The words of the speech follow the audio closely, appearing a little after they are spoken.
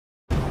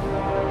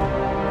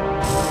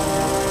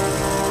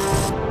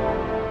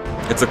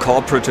It's a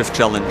cooperative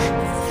challenge.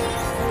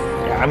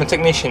 Yeah, I'm a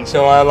technician,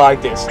 so I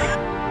like this.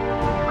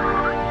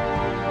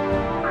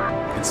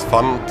 It's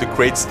fun to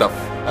create stuff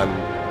and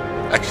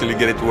actually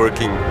get it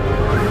working.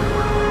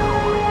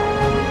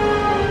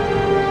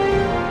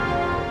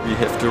 We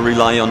have to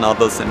rely on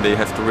others and they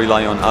have to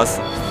rely on us.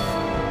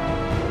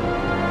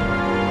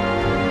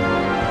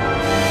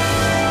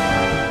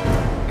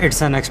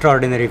 It's an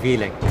extraordinary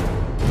feeling.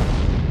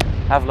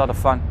 Have a lot of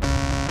fun.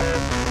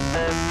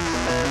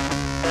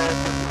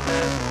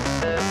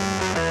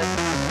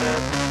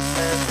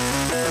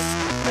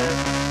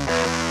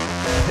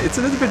 It's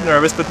a little bit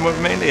nervous, but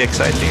mainly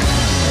exciting.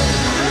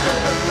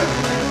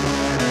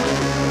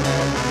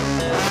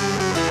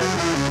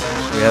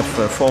 We have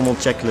formal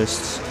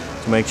checklists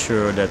to make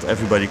sure that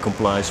everybody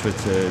complies with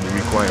the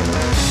requirements.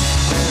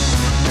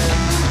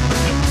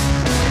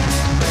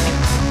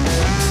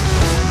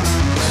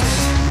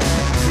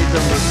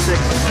 Number 6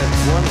 at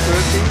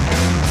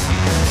 1:30.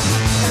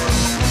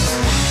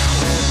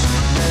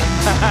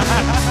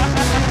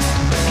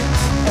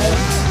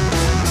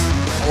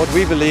 What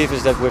we believe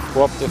is that with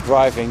cooperative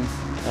driving,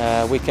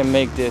 we can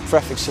make the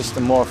traffic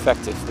system more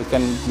effective. We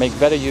can make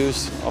better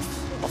use of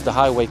the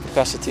highway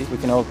capacity. We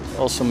can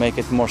also make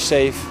it more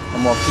safe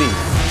and more clean.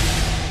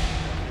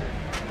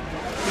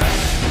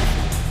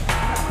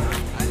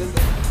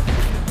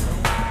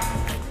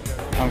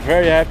 I'm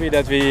very happy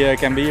that we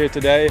can be here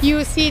today.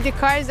 You see the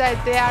cars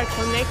that they are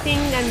connecting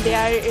and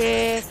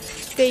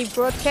they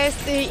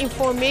broadcast the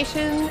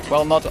information.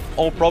 Well, not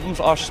all problems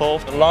are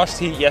solved. The last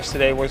heat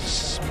yesterday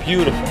was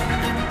beautiful.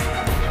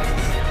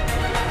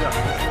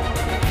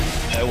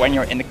 When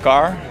you're in the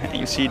car and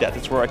you see that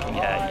it's working,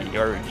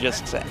 you're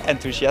just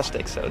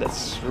enthusiastic. So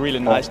that's really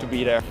nice to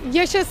be there.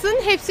 Yaşasın,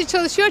 hepsi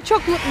çalışıyor,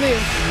 çok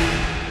mutluyum.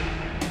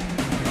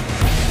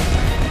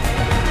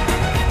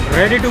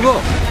 Ready to go.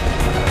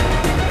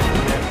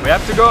 We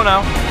have to go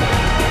now.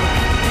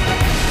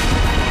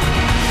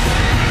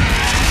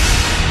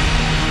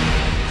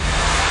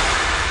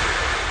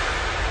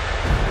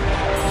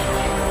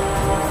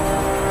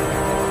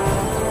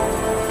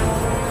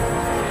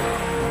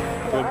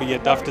 It will be a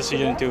tough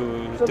decision to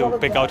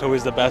pick out who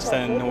is the best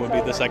and who will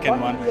be the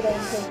second one.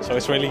 So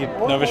it's really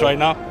nervous right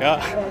now.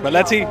 Yeah, but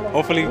let's see.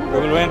 Hopefully we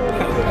will win.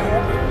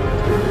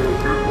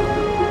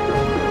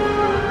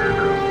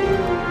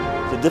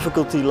 The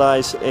difficulty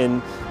lies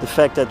in the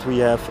fact that we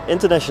have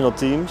international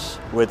teams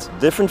with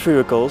different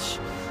vehicles,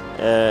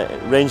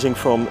 ranging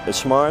from a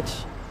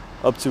smart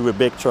up to a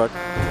big truck.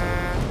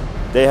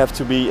 They have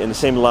to be in the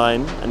same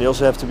line, and they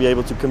also have to be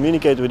able to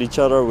communicate with each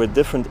other with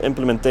different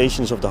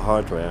implementations of the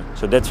hardware.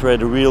 So that's where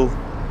the real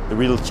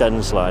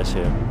challenge lies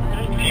here.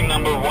 Team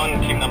number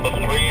 1, team number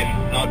 3 is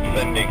not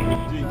sending.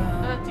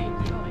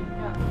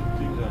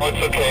 Oh,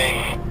 it's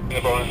okay.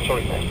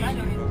 Sorry.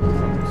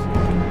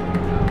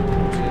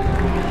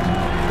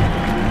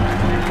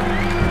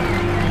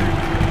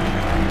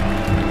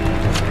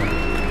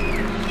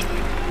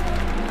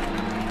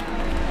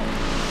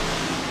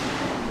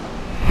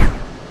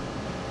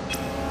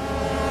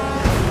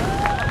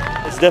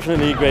 It's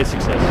definitely a great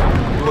success.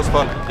 It was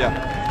fun, yeah.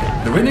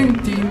 The winning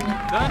team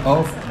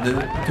of the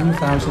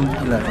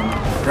 2011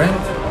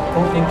 Grand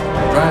Cooperative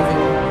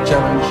Driving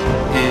Challenge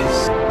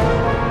is...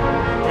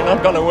 We're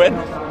not gonna win.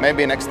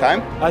 Maybe next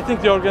time. I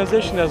think the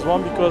organization has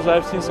won because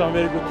I've seen some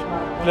very good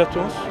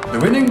platoons. The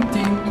winning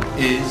team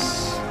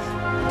is...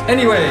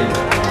 Anyway!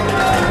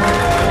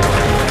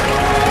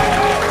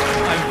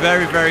 I'm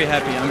very, very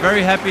happy. I'm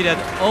very happy that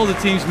all the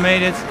teams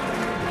made it.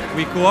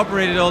 We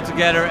cooperated all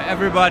together.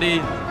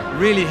 Everybody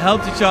really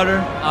helped each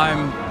other.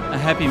 I'm a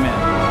happy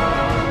man.